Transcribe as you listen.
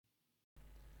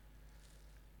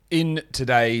In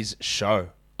today's show,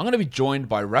 I'm going to be joined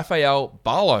by Rafael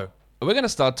Barlow. We're going to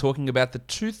start talking about the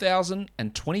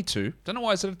 2022, don't know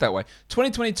why I said it that way,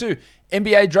 2022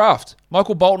 NBA Draft.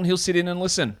 Michael Bolton, he'll sit in and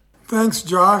listen. Thanks,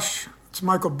 Josh. It's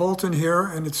Michael Bolton here,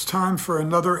 and it's time for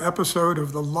another episode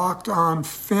of the Locked On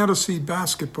Fantasy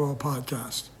Basketball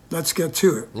Podcast. Let's get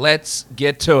to it. Let's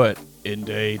get to it,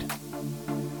 indeed.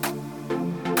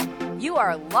 You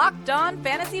are Locked On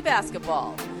Fantasy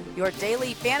Basketball, your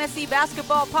daily fantasy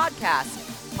basketball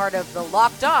podcast, part of the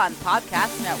Locked On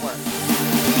Podcast Network.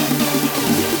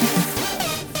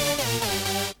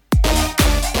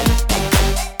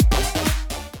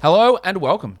 Hello and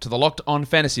welcome to the Locked On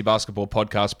Fantasy Basketball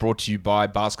Podcast brought to you by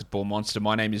Basketball Monster.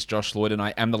 My name is Josh Lloyd and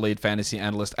I am the lead fantasy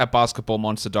analyst at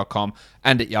basketballmonster.com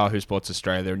and at Yahoo Sports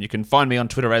Australia. And you can find me on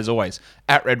Twitter as always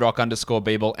at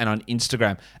redrock_Beeble and on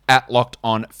Instagram at Locked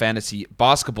On Fantasy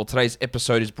Basketball. Today's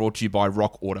episode is brought to you by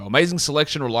Rock Auto. Amazing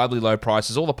selection, reliably low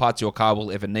prices, all the parts your car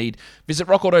will ever need. Visit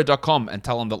rockauto.com and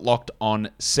tell them that Locked On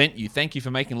sent you. Thank you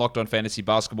for making Locked On Fantasy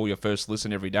Basketball your first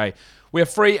listen every day. We are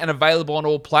free and available on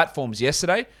all platforms.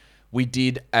 Yesterday, I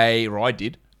did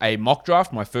a mock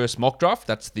draft, my first mock draft.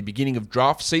 That's the beginning of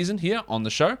draft season here on the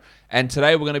show. And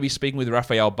today we're going to be speaking with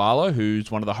Rafael Barlow,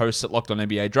 who's one of the hosts at Locked On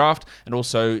NBA Draft and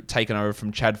also taken over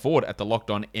from Chad Ford at the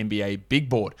Locked On NBA Big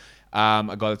Board.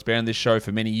 A guy that's been on this show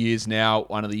for many years now,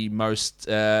 one of the most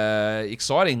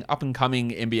exciting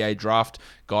up-and-coming NBA draft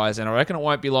guys, and I reckon it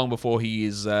won't be long before he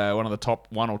is one of the top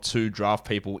one or two draft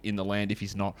people in the land if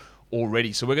he's not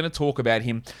already. So we're going to talk about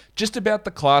him, just about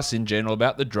the class in general,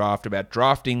 about the draft, about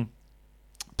drafting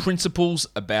principles,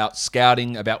 about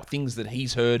scouting, about things that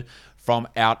he's heard from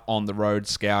out on the road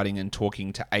scouting and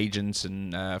talking to agents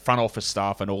and front office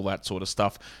staff and all that sort of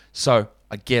stuff. So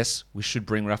I guess we should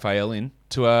bring Rafael in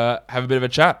to have a bit of a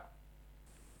chat.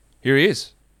 Here he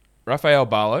is, Rafael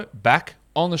Barlow, back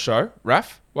on the show.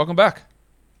 Raf, welcome back.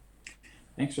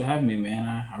 Thanks for having me, man.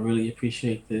 I really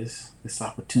appreciate this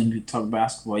opportunity to talk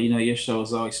basketball. You know, your show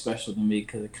is always special to me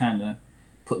because it kind of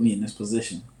put me in this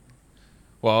position.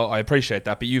 Well, I appreciate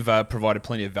that, but you've provided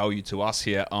plenty of value to us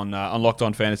here on Locked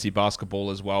On Fantasy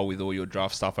Basketball as well with all your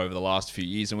draft stuff over the last few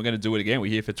years, and we're going to do it again.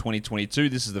 We're here for 2022.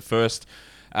 This is the first.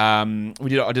 I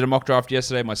did a mock draft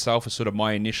yesterday myself as sort of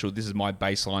my initial, this is my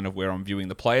baseline of where I'm viewing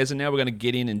the players, and now we're going to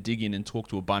get in and dig in and talk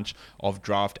to a bunch of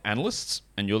draft analysts,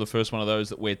 and you're the first one of those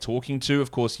that we're talking to.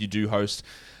 Of course, you do host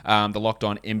the Locked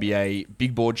On NBA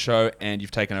Big Board show, and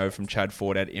you've taken over from Chad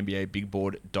Ford at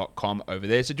NBABigBoard.com over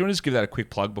there. So do you want to just give that a quick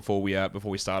plug before we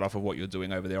start off of what you're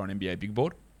doing over there on NBA Big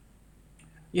Board?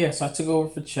 Yeah, so I took over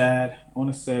for Chad. I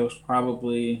want to say it was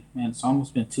probably, it's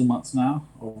almost been 2 months now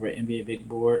over at NBA Big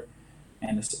Board.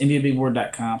 And it's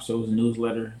NBABigBoard.com, so it was a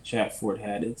newsletter Chad Ford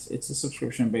had. It's a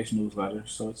subscription-based newsletter,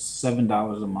 so it's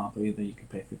 $7 a month, or either you can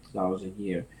pay $50 a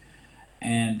year.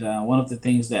 And one of the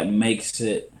things that makes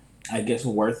it, I guess,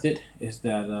 worth it is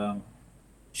that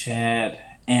Chad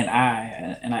and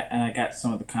I got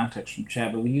some of the context from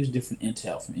Chad, but we use different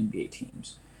intel from NBA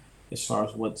teams as far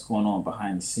as what's going on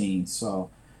behind the scenes.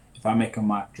 So if I make a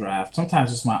mock draft,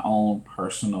 sometimes it's my own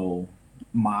personal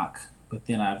mock, but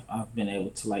then I've been able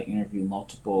to interview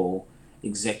multiple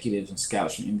executives and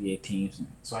scouts from NBA teams, and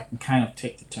so I can kind of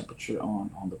take the temperature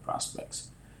on the prospects.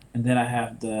 And then I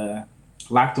have the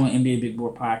Locked On NBA Big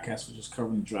Board podcast, which is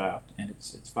covering the draft, and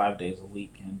it's 5 days a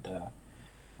week.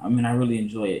 And I really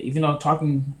enjoy it. Even though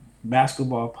talking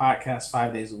basketball podcast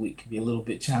 5 days a week can be a little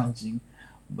bit challenging,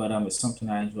 but it's something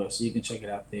I enjoy. So you can check it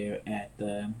out there at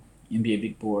the NBA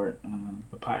Big Board,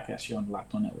 the podcast here on the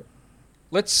Locked On Network.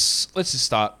 Let's just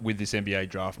start with this NBA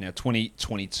draft now,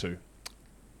 2022.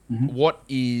 Mm-hmm. What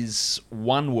is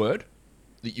one word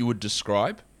that you would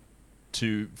describe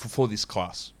for this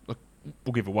class? Look,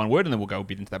 we'll give it one word and then we'll go a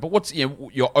bit into that. But what's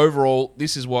your overall?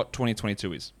 This is what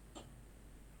 2022 is.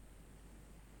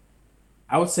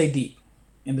 I would say deep,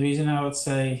 and the reason I would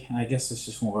say, and I guess it's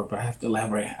just one word, but I have to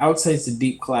elaborate. I would say it's a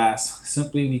deep class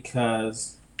simply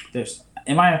because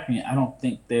in my opinion, I don't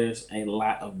think there's a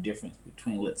lot of difference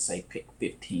between, let's say, pick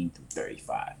 15 through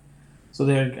 35. So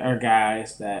there are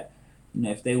guys that,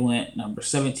 if they went number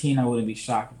 17, I wouldn't be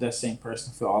shocked. If that same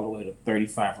person fell all the way to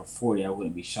 35 or 40, I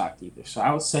wouldn't be shocked either. So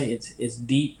I would say it's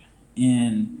deep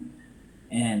in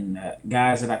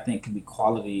guys that I think can be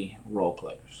quality role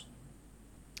players.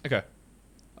 Okay,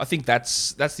 I think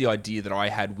that's the idea that I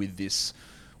had with this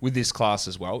class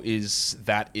as well. Is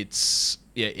that it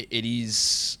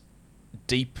is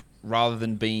deep rather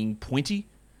than being pointy.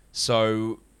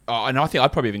 So, and I think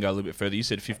I'd probably even go a little bit further. You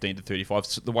said 15 to 35.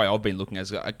 So the way I've been looking at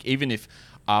it, even if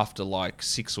after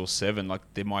 6 or 7,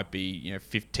 there might be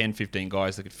 10, 15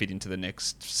 guys that could fit into the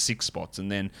next 6 spots,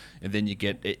 and then you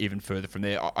get even further from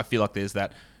there. I feel like there's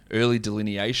that early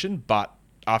delineation, but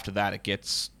after that it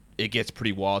gets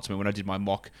pretty wild to me. When I did my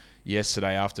mock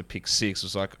yesterday after pick 6, it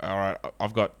was like, all right,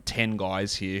 I've got 10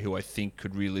 guys here who I think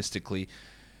could realistically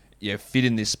fit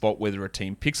in this spot, whether a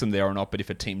team picks them there or not. But if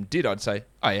a team did, I'd say,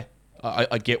 oh yeah,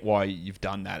 I get why you've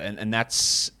done that. And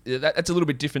that's a little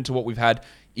bit different to what we've had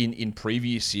in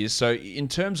previous years. So in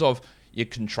terms of you're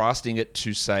contrasting it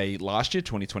to, say, last year,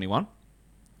 2021,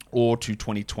 or to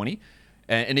 2020,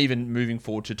 and even moving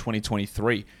forward to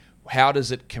 2023, how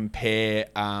does it compare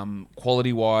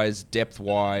quality-wise,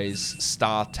 depth-wise,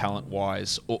 star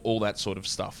talent-wise, all that sort of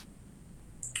stuff?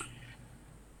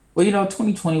 Well,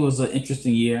 2020 was an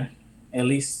interesting year. At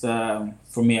least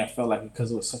for me, I felt like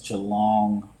because it was such a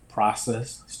long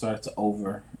process, I started to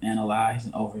over-analyze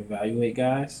and over-evaluate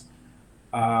guys.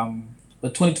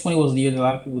 But 2020 was the year that a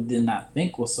lot of people did not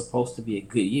think was supposed to be a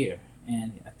good year.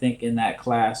 And I think in that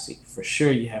class, for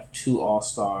sure, you have 2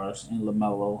 All-Stars in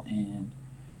LaMelo and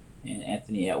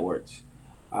Anthony Edwards.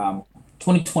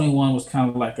 2021 was kind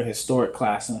of like a historic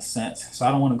class in a sense. So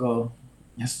I don't want to go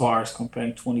as far as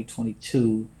comparing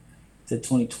 2022 to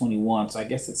 2021. So I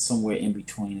guess it's somewhere in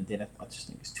between. And then I just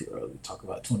think it's too early to talk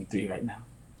about 23 right now.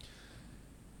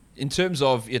 In terms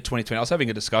of 2020, I was having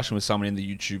a discussion with someone in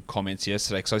the YouTube comments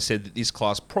yesterday because I said that this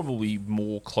class probably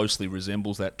more closely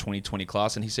resembles that 2020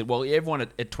 class. And he said, well, everyone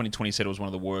at 2020 said it was one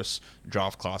of the worst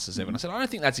draft classes ever. And I said, I don't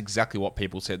think that's exactly what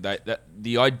people said. That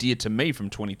the idea to me from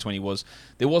 2020 was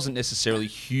there wasn't necessarily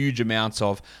huge amounts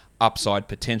of upside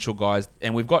potential guys.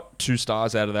 And we've got 2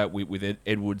 stars out of that with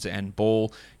Edwards and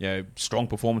Ball. Strong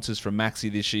performances from Maxey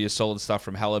this year, solid stuff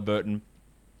from Halliburton.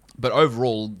 But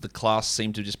overall, the class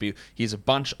seemed to just be, here's a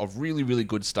bunch of really, really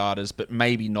good starters, but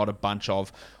maybe not a bunch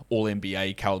of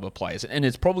all-NBA caliber players. And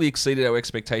it's probably exceeded our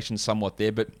expectations somewhat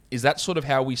there, but is that sort of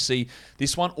how we see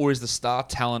this one? Or is the star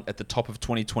talent at the top of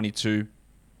 2022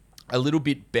 a little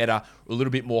bit better, a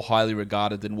little bit more highly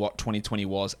regarded than what 2020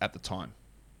 was at the time?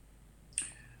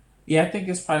 Yeah, I think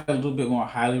it's probably a little bit more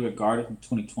highly regarded than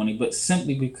 2020, but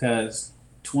simply because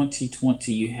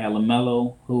 2020 you had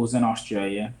LaMelo, who was in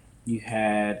Australia. You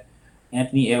had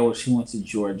Anthony Edwards, who went to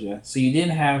Georgia. So you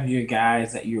didn't have your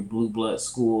guys at your blue blood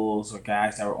schools or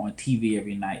guys that were on TV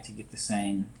every night to get the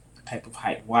same type of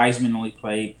hype. Wiseman only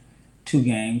played 2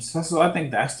 games. So I think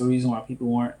that's the reason why people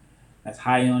weren't as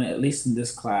high on it. At least in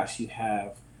this class, you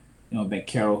have, Ben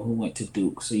Carroll, who went to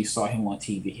Duke. So you saw him on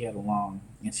TV. He had a long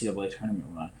NCAA tournament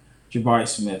run. Jabari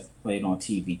Smith played on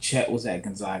TV. Chet was at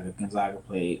Gonzaga. Gonzaga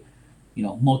played,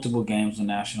 multiple games on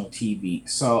national TV.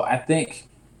 So I think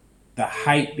the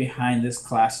hype behind this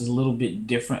class is a little bit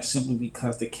different simply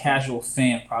because the casual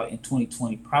fan probably in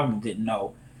 2020 probably didn't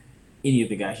know any of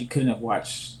the guys. You couldn't have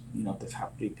watched, the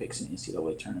top 3 picks in the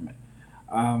NCAA tournament.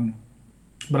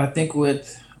 But I think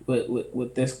with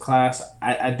this class,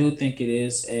 I do think it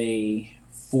is a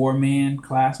 4-man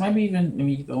class. Maybe even,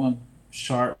 you throw in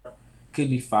Sharp, could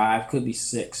be 5, could be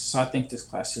 6. So I think this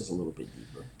class is a little bit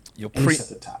deeper. You're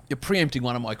preempting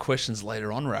one of my questions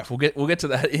later on, Raf. We'll get to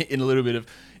that in a little bit of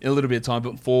time.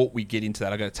 But before we get into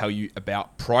that, I got to tell you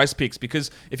about Prize Picks, because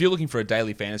if you're looking for a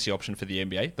daily fantasy option for the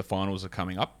NBA, the finals are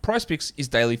coming up. Prize Picks is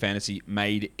daily fantasy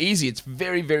made easy. It's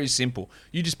very, very simple.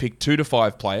 You just pick 2 to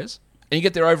 5 players, and you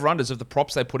get their over-unders of the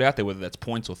props they put out there, whether that's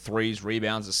points or threes,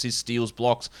 rebounds, assists, steals,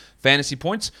 blocks, fantasy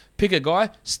points. Pick a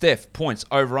guy, Steph, points,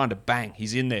 over-under, bang,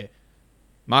 he's in there.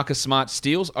 Marcus Smart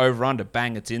steals, over-under,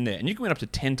 bang, it's in there. And you can win up to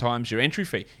 10 times your entry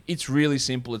fee. It's really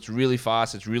simple, it's really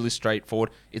fast, it's really straightforward.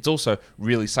 It's also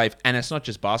really safe. And it's not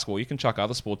just basketball. You can chuck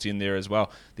other sports in there as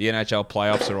well. The NHL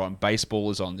playoffs are on, baseball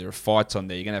is on, there are fights on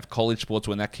there. You're going to have college sports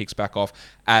when that kicks back off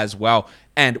as well.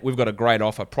 And we've got a great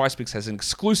offer. PrizePicks has an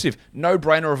exclusive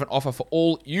no-brainer of an offer for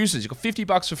all users. You've got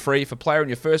 $50 for free if a player in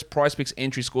your first PrizePicks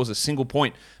entry scores a single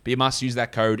point. But you must use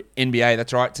that code NBA.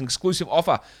 That's right. It's an exclusive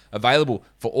offer available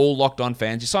for all Locked On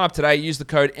fans. You sign up today, use the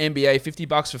code NBA,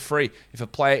 $50 for free if a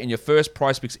player in your first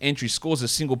PrizePicks entry scores a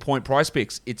single point.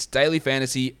 PrizePicks. It's daily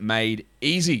fantasy made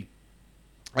easy.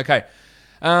 Okay.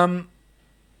 I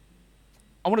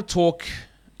want to talk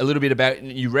a little bit about,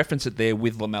 you reference it there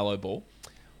with LaMelo Ball.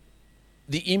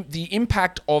 The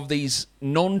impact of these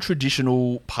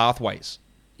non-traditional pathways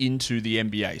into the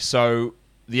NBA. So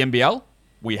the NBL,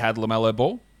 we had LaMelo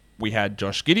Ball, we had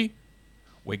Josh Giddey,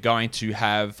 we're going to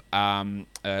have Ousmane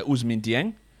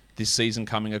Dieng this season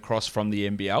coming across from the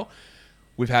NBL.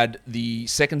 We've had the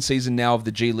second season now of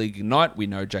the G League Ignite. We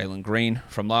know Jalen Green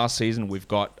from last season. We've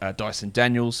got Dyson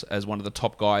Daniels as one of the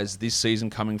top guys this season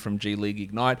coming from G League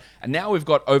Ignite. And now we've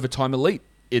got Overtime Elite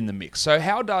in the mix. So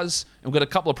how does, and we've got a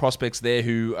couple of prospects there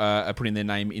who are putting their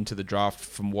name into the draft,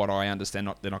 from what I understand,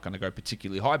 they're not going to go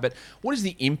particularly high, but what is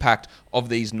the impact of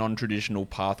these non-traditional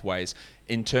pathways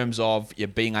in terms of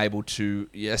being able to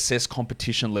assess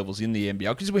competition levels in the NBL?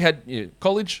 Because we had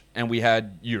college and we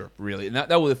had Europe, really, and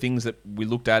that were the things that we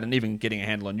looked at, and even getting a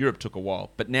handle on Europe took a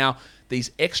while. But now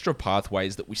these extra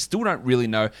pathways that we still don't really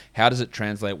know, how does it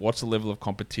translate, what's the level of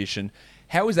competition,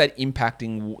 how is that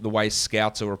impacting the way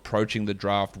scouts are approaching the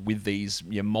draft with these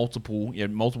multiple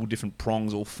different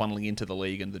prongs all funneling into the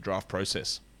league and the draft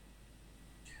process?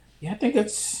 Yeah, I think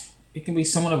it can be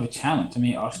somewhat of a challenge. I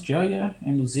mean, Australia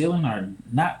and New Zealand are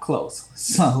not close.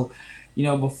 So,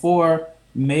 before,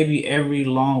 maybe every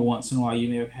long once in a while, you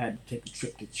may have had to take a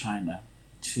trip to China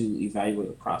to evaluate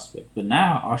a prospect. But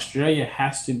now Australia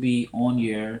has to be on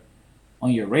your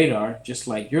radar, just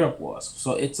like Europe was.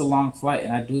 So it's a long flight,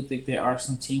 and I do think there are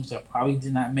some teams that probably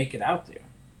did not make it out there.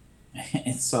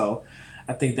 And so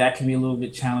I think that can be a little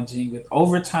bit challenging. With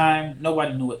overtime,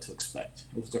 nobody knew what to expect.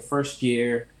 It was their first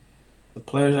year. The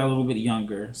players are a little bit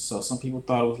younger, so some people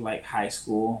thought it was like high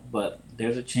school, but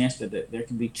there's a chance that there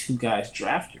can be 2 guys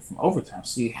drafted from overtime,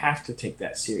 so you have to take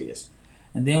that serious.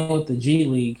 And then with the G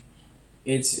League,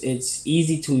 it's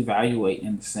easy to evaluate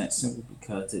in the sense simply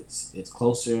because it's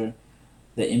closer.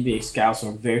 The NBA scouts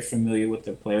are very familiar with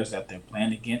the players that they're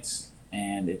playing against,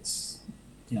 and it's,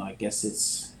 I guess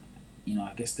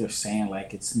they're saying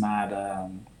like it's not.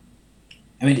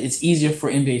 It's easier for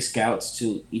NBA scouts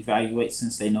to evaluate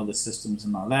since they know the systems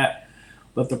and all that,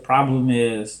 but the problem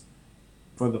is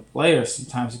for the players,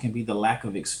 sometimes it can be the lack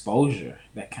of exposure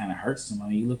that kind of hurts them. I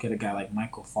mean, you look at a guy like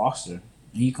Michael Foster,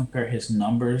 and you compare his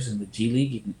numbers in the G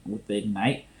League with the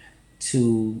Ignite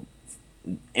to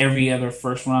every other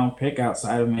first round pick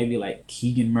outside of maybe like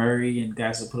Keegan Murray and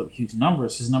guys that put up huge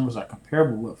numbers. His numbers are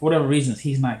comparable, but for whatever reasons,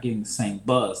 he's not getting the same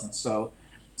buzz. And so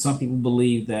some people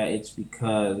believe that it's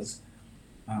because,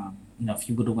 if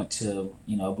he would have went to,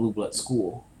 a blue blood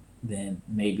school, then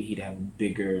maybe he'd have a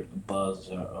bigger buzz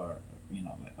or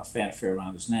a fanfare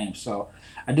around his name. So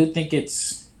I do think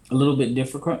it's a little bit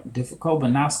difficult, but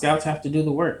now scouts have to do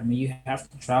the work. I mean, you have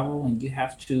to travel and you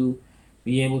have to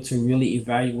be able to really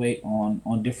evaluate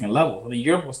on different levels. I mean,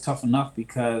 Europe was tough enough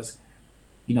because,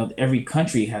 every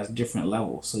country has different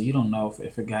levels. So you don't know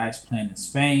if a guy's playing in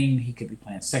Spain, he could be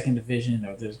playing second division,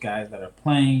 or there's guys that are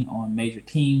playing on major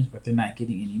teams, but they're not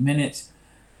getting any minutes.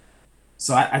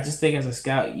 So I just think as a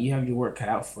scout, you have your work cut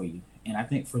out for you. And I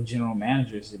think for general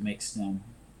managers, it makes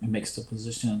the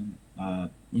position,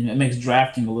 it makes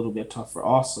drafting a little bit tougher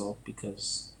also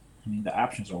because, the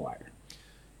options are wider.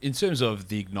 In terms of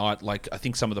the Ignite, I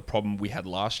think some of the problem we had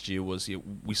last year was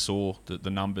we saw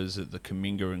the numbers that the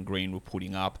Kuminga and Green were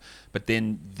putting up, but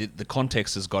then the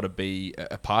context has got to be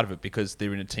a part of it because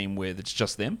they're in a team where it's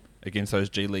just them against those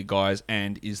G League guys,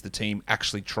 and is the team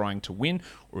actually trying to win,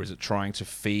 or is it trying to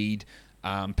feed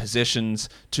possessions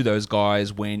to those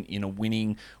guys when in a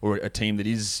winning or a team that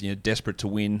is desperate to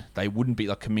win, they wouldn't be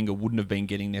like Kuminga wouldn't have been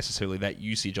getting necessarily that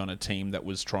usage on a team that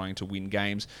was trying to win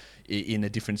games in a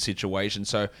different situation.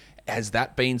 So has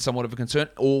that been somewhat of a concern,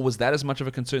 or was that as much of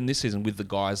a concern this season with the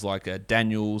guys like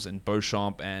Daniels and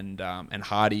Beauchamp and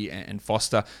Hardy and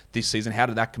Foster this season? How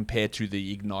did that compare to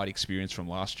the Ignite experience from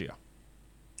last year?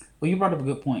 Well, you brought up a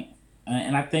good point,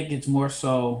 and I think it's more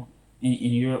so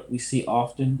in Europe we see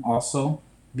often also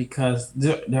because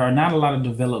there are not a lot of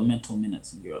developmental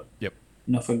minutes in Europe. Yep.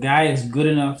 If a guy is good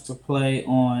enough to play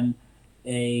on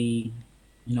a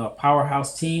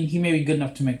powerhouse team, he may be good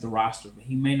enough to make the roster, but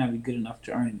he may not be good enough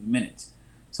to earn any minutes.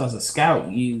 So as a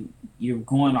scout, you're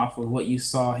going off of what you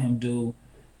saw him do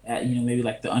at maybe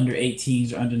like the under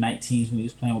 18s or under 19s when he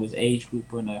was playing with his age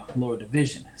group or in a lower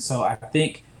division. So I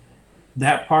think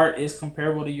that part is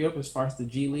comparable to Europe as far as the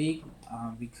G League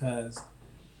because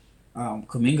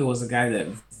Kuminga was a guy that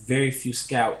very few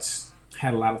scouts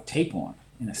had a lot of tape on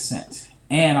in a sense,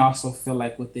 and also feel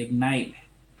like with the Ignite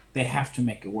they have to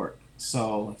make it work.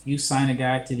 So if you sign a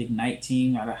guy to the Ignite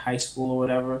team out of high school or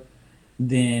whatever,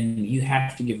 then you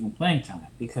have to give him playing time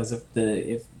because if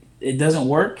it doesn't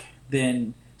work,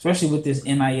 then especially with this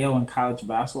NIL and college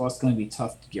basketball, it's going to be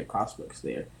tough to get prospects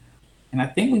there. And I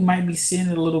think we might be seeing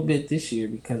it a little bit this year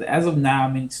because as of now,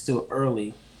 it's still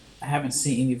early. I haven't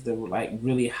seen any of the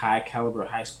really high caliber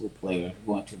high school players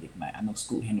going to the Ignite. I know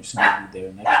Scoot Henderson will be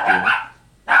there next year.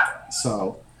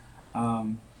 So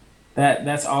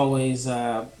that's always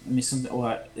it's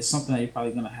something that you're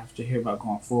probably going to have to hear about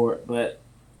going forward. But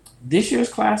this year's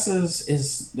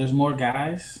classes there's more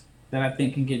guys that I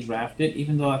think can get drafted.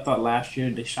 Even though I thought last year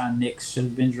Deshaun Nix should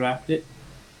have been drafted,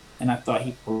 and I thought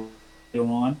he pulled it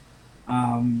on.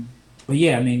 But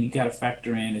yeah, I mean, you got to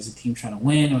factor in, is a team trying to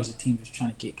win or is a team just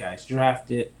trying to get guys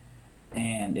drafted?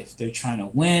 And if they're trying to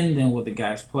win, then will the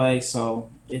guys play? So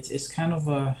it's kind of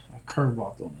a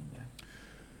curveball thrown in there.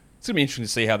 It's going to be interesting to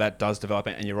see how that does develop.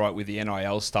 And you're right, with the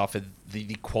NIL stuff,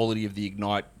 the quality of the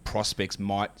Ignite prospects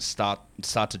might start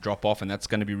to drop off, and that's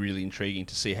going to be really intriguing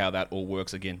to see how that all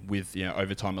works again with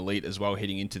Overtime Elite as well,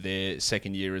 heading into their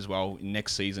second year as well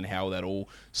next season, how that all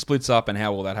splits up and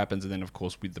how all that happens. And then, of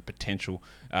course, with the potential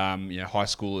high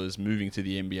schoolers moving to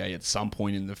the NBA at some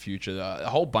point in the future, a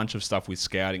whole bunch of stuff with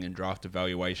scouting and draft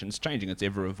evaluation. It's changing, it's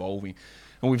ever evolving.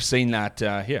 And we've seen that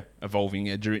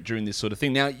evolving during this sort of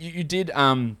thing. Now, you did...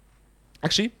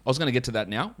 Actually, I was going to get to that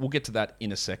now. We'll get to that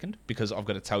in a second because I've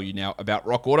got to tell you now about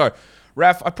Rock Auto.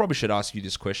 Raf, I probably should ask you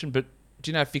this question, but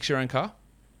do you know how to fix your own car?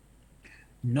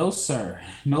 No, sir.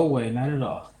 No way. Not at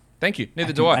all. Thank you.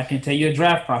 Neither do I. I can tell you a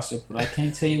draft process, but I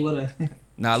can't tell you what a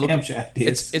camshaft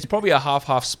is. It's probably a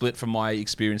half split from my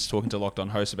experience talking to Locked On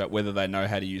hosts about whether they know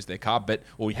how to use their car,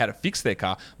 or how to fix their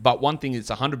car. But one thing is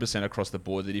 100% across the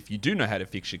board that if you do know how to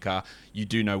fix your car, you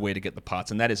do know where to get the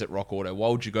parts, and that is at Rock Auto. Why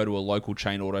would you go to a local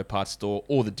chain auto parts store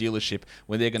or the dealership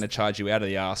when they're going to charge you out of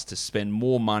the arse to spend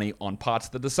more money on parts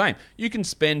that are the same? You can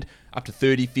spend up to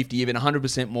 30, 50, even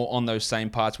 100% more on those same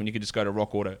parts when you can just go to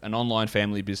Rock Auto, an online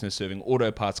family business serving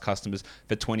auto parts customers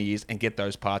for 20 years and get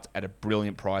those parts at a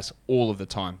brilliant price all of the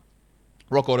time.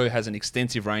 Rock Auto has an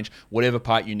extensive range, whatever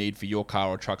part you need for your car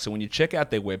or truck. So when you check out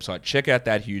their website, check out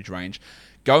that huge range.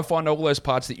 Go and find all those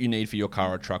parts that you need for your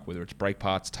car or truck, whether it's brake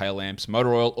parts, tail lamps,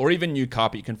 motor oil, or even new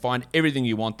carpet. You can find everything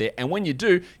you want there. And when you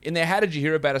do, in their How Did You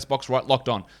Hear About Us box, write Locked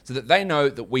On, so that they know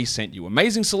that we sent you.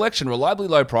 Amazing selection, reliably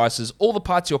low prices, all the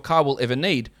parts your car will ever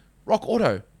need.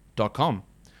 RockAuto.com.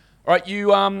 All right,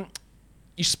 you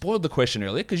spoiled the question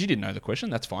earlier because you didn't know the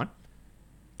question. That's fine.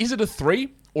 Is it a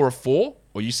 3 or a 4?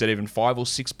 Or you said even 5 or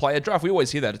 6 player draft. We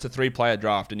always hear that. It's a 3-player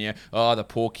draft. And the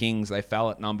poor Kings, they fell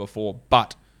at number 4.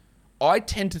 But I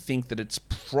tend to think that it's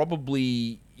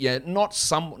probably,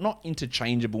 not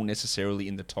interchangeable necessarily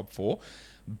in the top 4.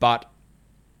 But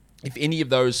if any of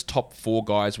those top 4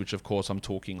 guys, which of course I'm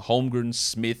talking Holmgren,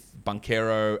 Smith,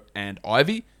 Banchero, and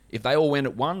Ivy, if they all went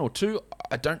at 1 or 2,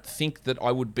 I don't think that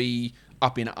I would be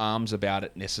up in arms about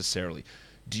it necessarily.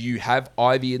 Do you have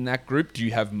Ivy in that group? Do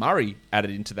you have Murray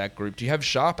added into that group? Do you have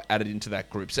Sharp added into that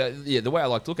group? So, the way I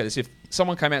like to look at it is if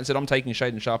someone came out and said, I'm taking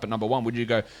Shaedon Sharp at number 1, would you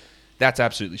go, that's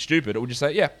absolutely stupid? Or would you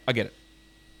say, yeah, I get it?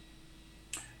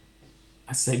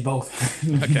 I say both.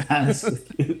 Okay. Honest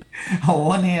with you. On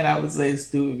one hand, I would say it's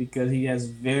stupid because he has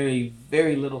very,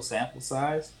 very little sample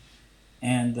size.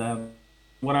 And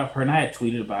what I've heard, and I had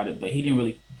tweeted about it, but he didn't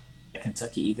really at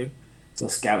Kentucky either. So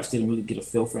scouts didn't really get a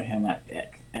feel for him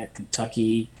at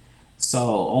Kentucky. So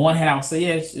on one hand, I would say,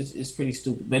 yeah, it's pretty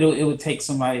stupid. But it would take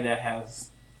somebody that has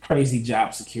crazy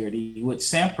job security, which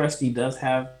Sam Presti does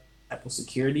have type of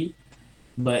security,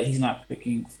 but he's not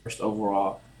picking first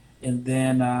overall. And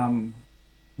then,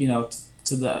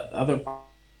 to the other part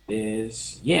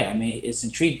is, it's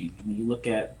intriguing. I mean, you look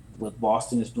at what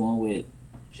Boston is doing with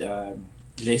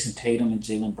Jason Tatum and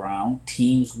Jaylen Brown.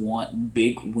 Teams want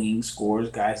big wing scorers,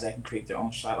 guys that can create their own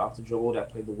shot off the dribble,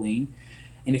 that play the wing.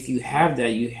 And if you have that,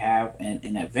 you have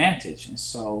an advantage. And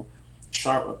so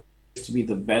Sharp appears to be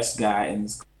the best guy in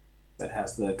this that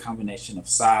has the combination of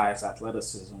size,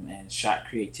 athleticism, and shot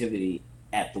creativity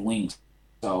at the wings.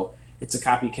 So it's a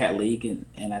copycat league,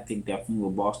 and I think definitely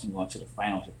with Boston going to the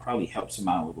finals, it probably helps him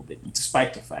out a little bit,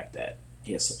 despite the fact that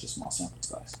he has such a small sample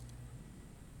size.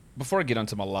 Before I get on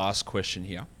to my last question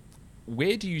here,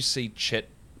 where do you see Chet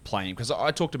playing? Because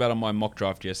I talked about on my mock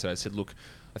draft yesterday, I said, look,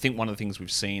 I think one of the things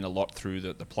we've seen a lot through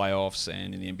the playoffs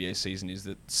and in the NBA season is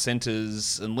that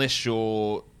centers, unless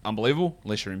you're unbelievable,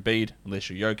 unless you're Embiid, unless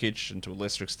you're Jokic, and to a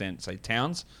lesser extent, say,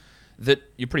 Towns, that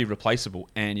you're pretty replaceable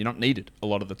and you're not needed a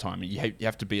lot of the time. You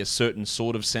have to be a certain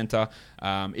sort of center.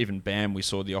 Even Bam, we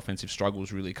saw the offensive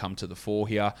struggles really come to the fore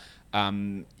here.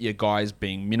 Your guys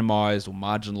being minimized or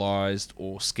marginalized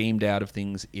or schemed out of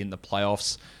things in the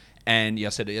playoffs. And I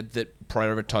said that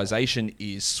prioritization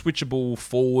is switchable,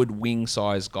 forward, wing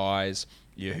size guys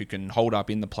who can hold up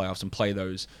in the playoffs and play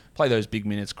those big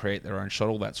minutes, create their own shot,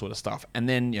 all that sort of stuff. And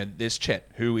then there's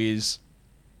Chet, who is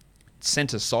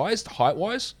center sized, height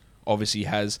wise. Obviously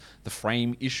has the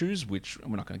frame issues, which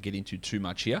we're not going to get into too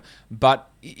much here. But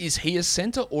is he a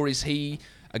center, or is he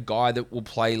a guy that will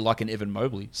play like an Evan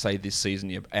Mobley, say, this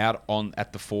season, out on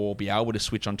at the 4, be able to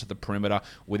switch onto the perimeter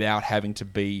without having to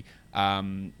be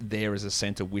there as a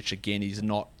center, which again is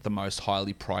not the most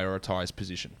highly prioritized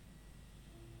position?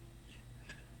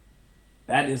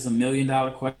 That is $1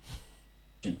 million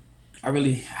question. I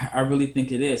really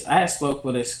think it is. I had spoke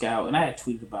with a scout and I had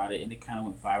tweeted about it and it kind of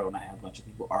went viral and I had a bunch of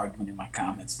people arguing in my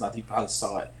comments. A lot of people probably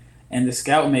saw it. And the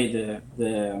scout made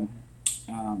the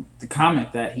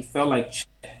comment that he felt like Chet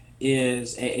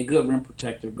is a good rim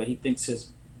protector, but he thinks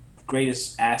his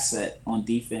greatest asset on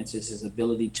defense is his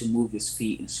ability to move his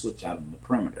feet and switch out on the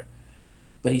perimeter.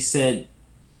 But he said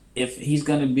if he's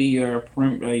going to be your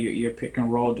pick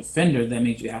and roll defender, that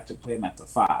means you have to play him at the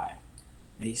five.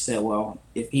 And he said, well,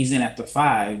 if he's in at the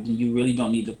five, then you really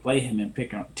don't need to play him in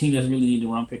pick and team doesn't really need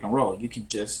to run pick and roll. You can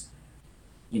just,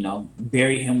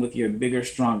 bury him with your bigger,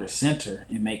 stronger center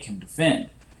and make him defend.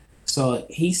 So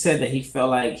he said that he felt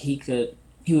like he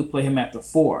would play him at the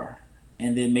four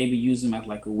and then maybe use him as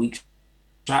like a weak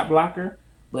shot blocker,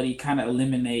 but he kind of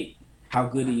eliminate how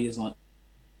good he is on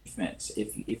defense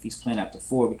if he's playing at the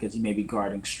four because he may be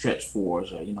guarding stretch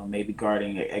fours or maybe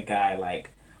guarding a guy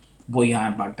like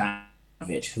Bojan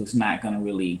Bogdanovic who's not going to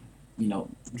really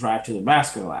drive to the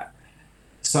basket a lot.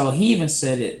 So he even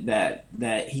said it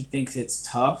that he thinks it's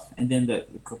tough, and then the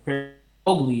compare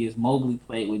Mobley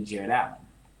played with Jared Allen,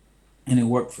 and it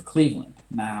worked for Cleveland.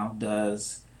 Now,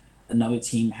 does another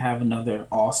team have another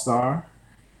all-star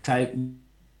type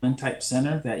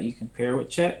center that you can pair with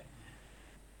Chet?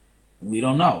 We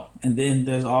don't know. And then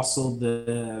there's also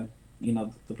the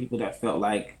people that felt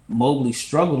like Mobley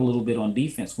struggled a little bit on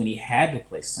defense when he had to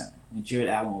play center when Jared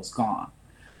Allen was gone.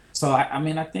 So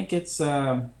I think it's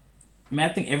I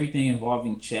think everything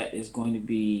involving Chet is going to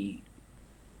be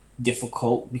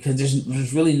difficult because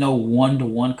there's really no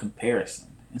one-to-one comparison.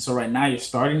 And so right now you're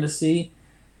starting to see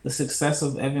the success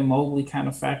of Evan Mobley kind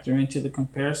of factor into the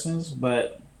comparisons.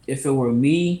 But if it were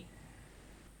me,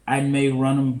 I may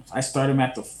run him. I start him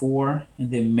at the four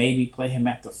and then maybe play him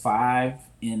at the five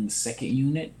in the second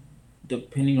unit,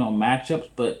 depending on matchups.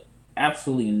 But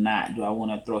absolutely not do I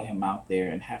want to throw him out there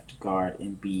and have to guard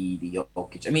Embiid,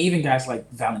 Jokic. I mean, even guys like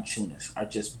Valanciunas are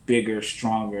just bigger,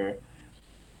 stronger.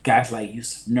 Guys like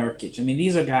Yusuf Nurkic. I mean,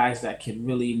 these are guys that could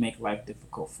really make life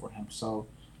difficult for him. So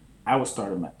I would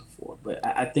start him at the four. But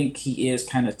I think he is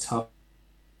kind of tough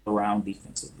around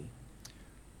defensively.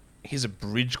 Here's a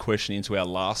bridge question into our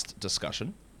last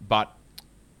discussion, but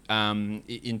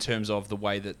in terms of the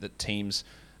way that teams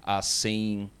are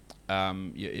seeing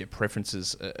your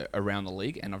preferences around the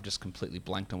league, and I've just completely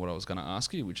blanked on what I was going to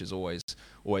ask you, which is always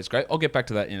great. I'll get back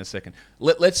to that in a second.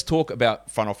 Let's talk about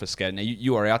front office scouting. Now,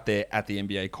 you are out there at the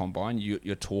NBA Combine.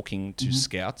 You're talking to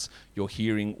scouts. You're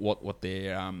hearing what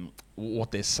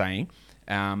they're saying.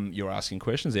 You're asking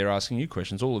questions. They're asking you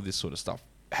questions. All of this sort of stuff.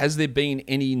 Has there been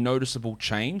any noticeable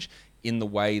change in the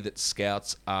way that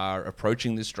scouts are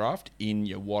approaching this draft in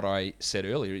what I said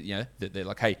earlier, that they're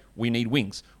like, hey, we need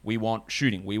wings. We want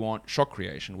shooting. We want shot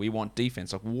creation. We want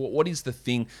defense. Like, what is the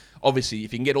thing? Obviously,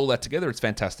 if you can get all that together, it's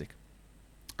fantastic.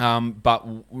 But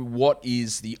what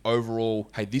is the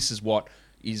overall, hey, this is what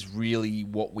is really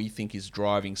what we think is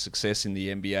driving success in the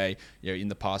NBA. In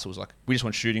the past, it was like, we just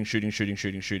want shooting.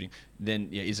 Then,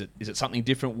 is it something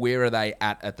different? Where are they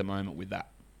at the moment with that?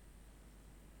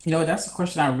 That's a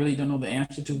question I really don't know the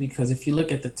answer to because if you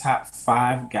look at the top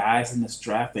 5 guys in this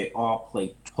draft, they all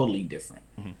play totally different.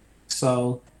 Mm-hmm.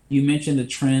 So you mentioned the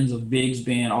trends of bigs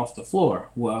being off the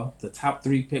floor. Well, the top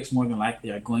 3 picks more than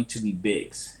likely are going to be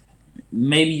bigs.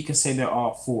 Maybe you can say they're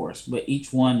all fours, but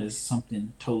each one is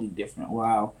something totally different.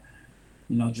 While,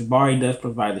 Jabari does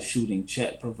provide the shooting,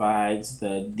 Chet provides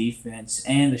the defense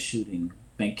and the shooting.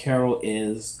 Banchero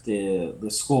is the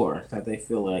scorer that they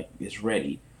feel like is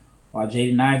ready. While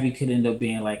Jaden Ivey could end up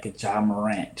being like a Ja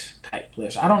Morant type player.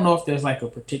 So I don't know if there's like a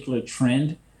particular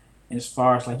trend as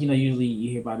far as like, usually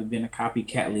you hear about it being a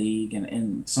copycat league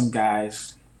and some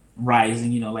guys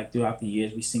rising, like throughout the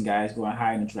years, we've seen guys going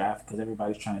high in the draft because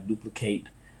everybody's trying to duplicate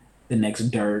the next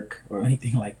Dirk or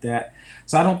anything like that.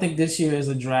 So I don't think this year is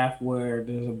a draft where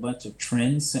there's a bunch of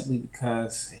trends simply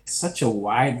because it's such a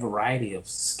wide variety of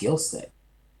skill set.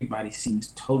 Everybody seems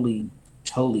totally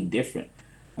different.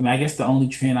 I mean, I guess the only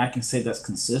trend I can say that's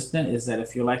consistent is that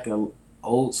if you're like a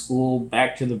old school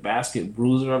back to the basket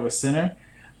bruiser of a center,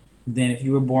 then if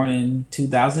you were born in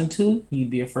 2002, you'd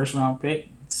be a first round pick.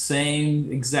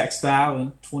 Same exact style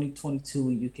in 2022,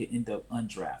 and you could end up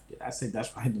undrafted. I say that's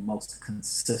probably the most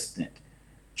consistent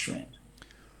trend.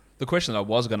 The question that I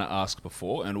was going to ask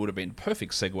before, and it would have been a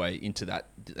perfect segue into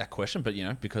that question, but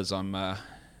because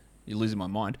you're losing my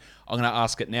mind, I'm going to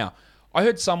ask it now. I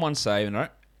heard someone say,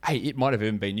 hey, it might have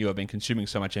even been you. I've been consuming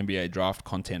so much NBA draft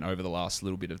content over the last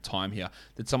little bit of time here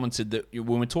that someone said that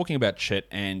when we're talking about Chet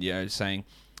and saying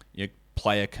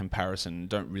player comparison,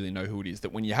 don't really know who it is,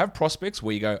 that when you have prospects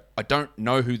where you go, I don't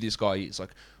know who this guy is,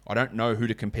 like I don't know who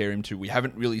to compare him to, we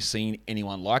haven't really seen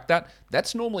anyone like that,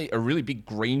 that's normally a really big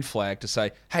green flag to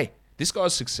say, hey, this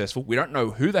guy's successful, we don't know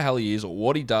who the hell he is or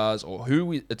what he does or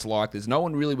who it's like, there's no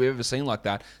one really we've ever seen like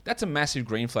that. That's a massive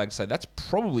green flag to say that's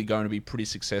probably going to be pretty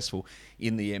successful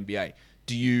in the NBA.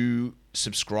 Do you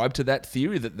subscribe to that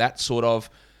theory that sort of,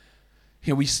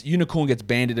 unicorn gets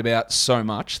bandied about so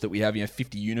much that we have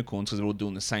 50 unicorns because they're all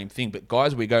doing the same thing, but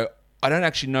guys, we go, I don't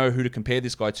actually know who to compare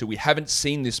this guy to, we haven't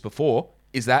seen this before,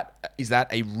 is that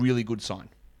a really good sign?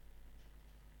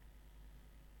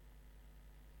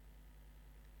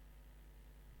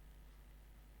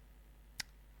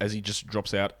 As he just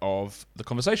drops out of the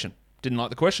conversation. Didn't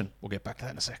like the question. We'll get back to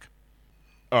that in a sec.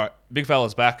 All right, big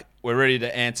fella's back. We're ready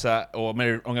to answer, or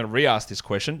maybe I'm going to re-ask this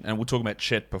question, and we'll talk about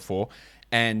Chet before,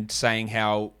 and saying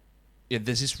how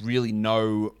there's just really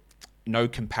no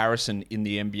comparison in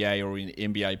the NBA or in the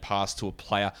NBA past to a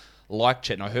player like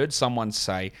Chet. And I heard someone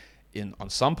say on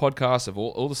some podcasts of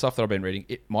all the stuff that I've been reading,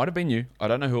 it might have been you, I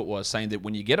don't know who it was, saying that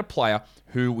when you get a player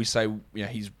who we say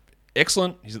he's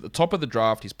excellent, he's at the top of the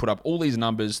draft, he's put up all these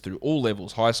numbers through all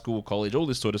levels, high school, college, all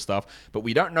this sort of stuff, but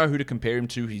we don't know who to compare him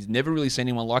to, he's never really seen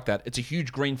anyone like that. It's a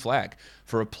huge green flag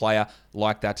for a player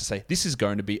like that to say, this is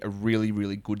going to be a really,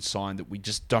 really good sign that we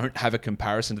just don't have a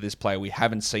comparison to this player. We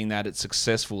haven't seen that. It's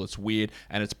successful, it's weird,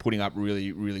 and it's putting up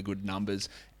really, really good numbers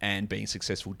and being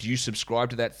successful. Do you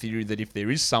subscribe to that theory that if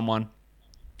there is someone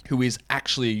who is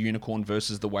actually a unicorn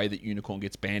versus the way that unicorn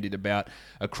gets bandied about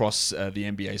across the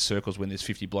NBA circles when there's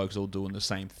 50 blokes all doing the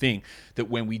same thing, that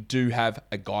when we do have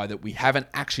a guy that we haven't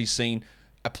actually seen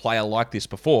a player like this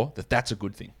before, that's a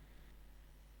good thing?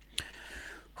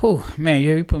 Oh man,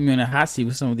 you put me in a hot seat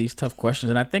with some of these tough questions,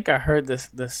 and I think I heard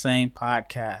the same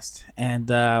podcast,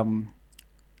 and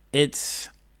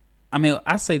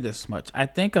I say this much. I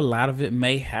think a lot of it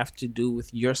may have to do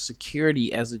with your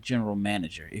security as a general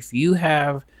manager. If you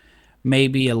have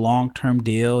maybe a long-term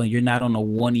deal and you're not on a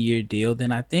one-year deal,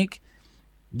 then I think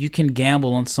you can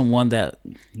gamble on someone that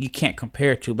you can't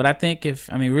compare to. But I think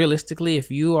realistically, if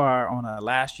you are on a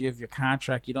last year of your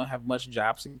contract, you don't have much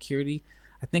job security,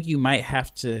 I think you might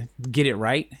have to get it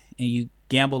right, and you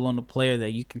gamble on the player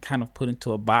that you can kind of put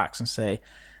into a box and say,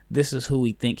 this is who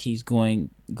we think he's going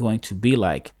to be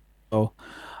like. So,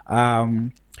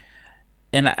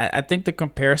 and I think the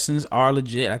comparisons are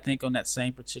legit. I think on that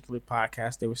same particular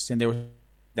podcast, they were saying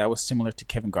that was similar to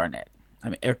Kevin Garnett,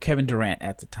 or Kevin Durant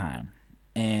at the time.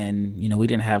 And, we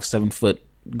didn't have 7-foot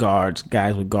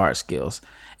guys with guard skills.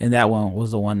 And that one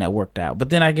was the one that worked out. But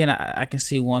then again, I can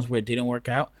see ones where it didn't work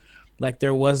out. Like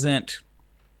there wasn't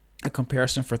a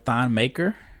comparison for Thon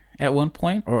Maker at one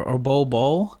point or Bol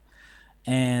Bol.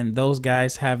 And those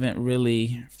guys haven't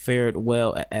really fared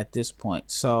well at this point.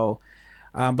 So,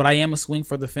 but I am a swing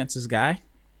for the fences guy.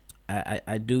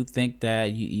 I do think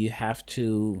that you have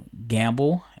to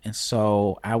gamble. And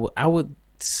so I would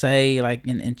say, like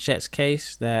in Chet's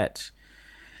case, that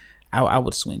I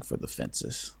would swing for the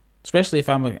fences, especially if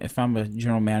I'm a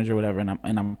general manager or whatever,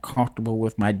 and I'm comfortable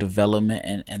with my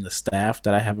development and the staff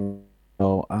that I have.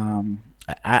 So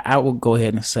I will go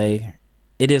ahead and say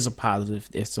it is a positive.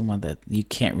 It's someone that you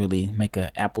can't really make an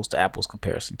apples to apples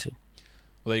comparison to.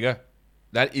 Well, there you go.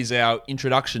 That is our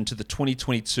introduction to the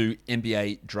 2022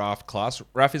 NBA draft class.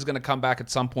 Raf is going to come back at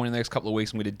some point in the next couple of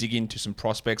weeks. I'm going to dig into some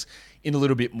prospects in a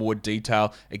little bit more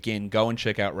detail. Again, go and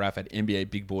check out Raf at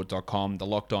NBABigBoard.com, the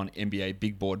Locked On NBA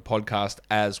Big Board podcast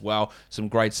as well. Some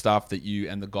great stuff that you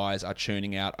and the guys are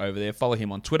churning out over there. Follow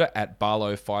him on Twitter at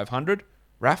Barlow500.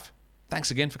 Raf, thanks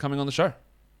again for coming on the show.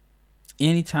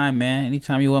 Anytime, man.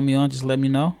 Anytime you want me on, just let me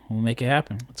know. We'll make it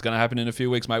happen. It's going to happen in a few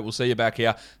weeks, mate. We'll see you back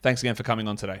here. Thanks again for coming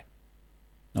on today.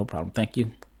 No problem. Thank you.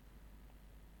 And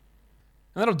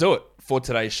that'll do it for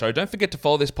today's show. Don't forget to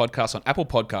follow this podcast on Apple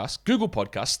Podcasts, Google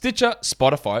Podcasts, Stitcher,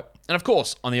 Spotify, and of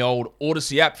course on the old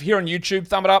Odyssey app. If you're here on YouTube,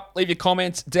 thumb it up. Leave your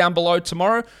comments down below.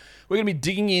 Tomorrow, we're going to be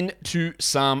digging into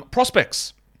some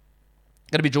prospects.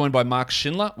 Going to be joined by Mark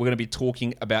Schindler. We're going to be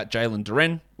talking about Jalen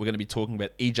Duren. We're going to be talking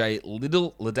about EJ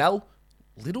Liddell.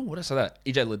 What did I say that?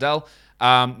 EJ Liddell,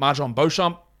 MarJon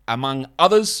Beauchamp, among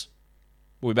others.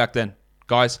 We'll be back then.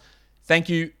 Guys, thank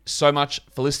you so much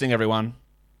for listening, everyone.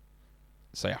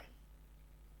 See ya.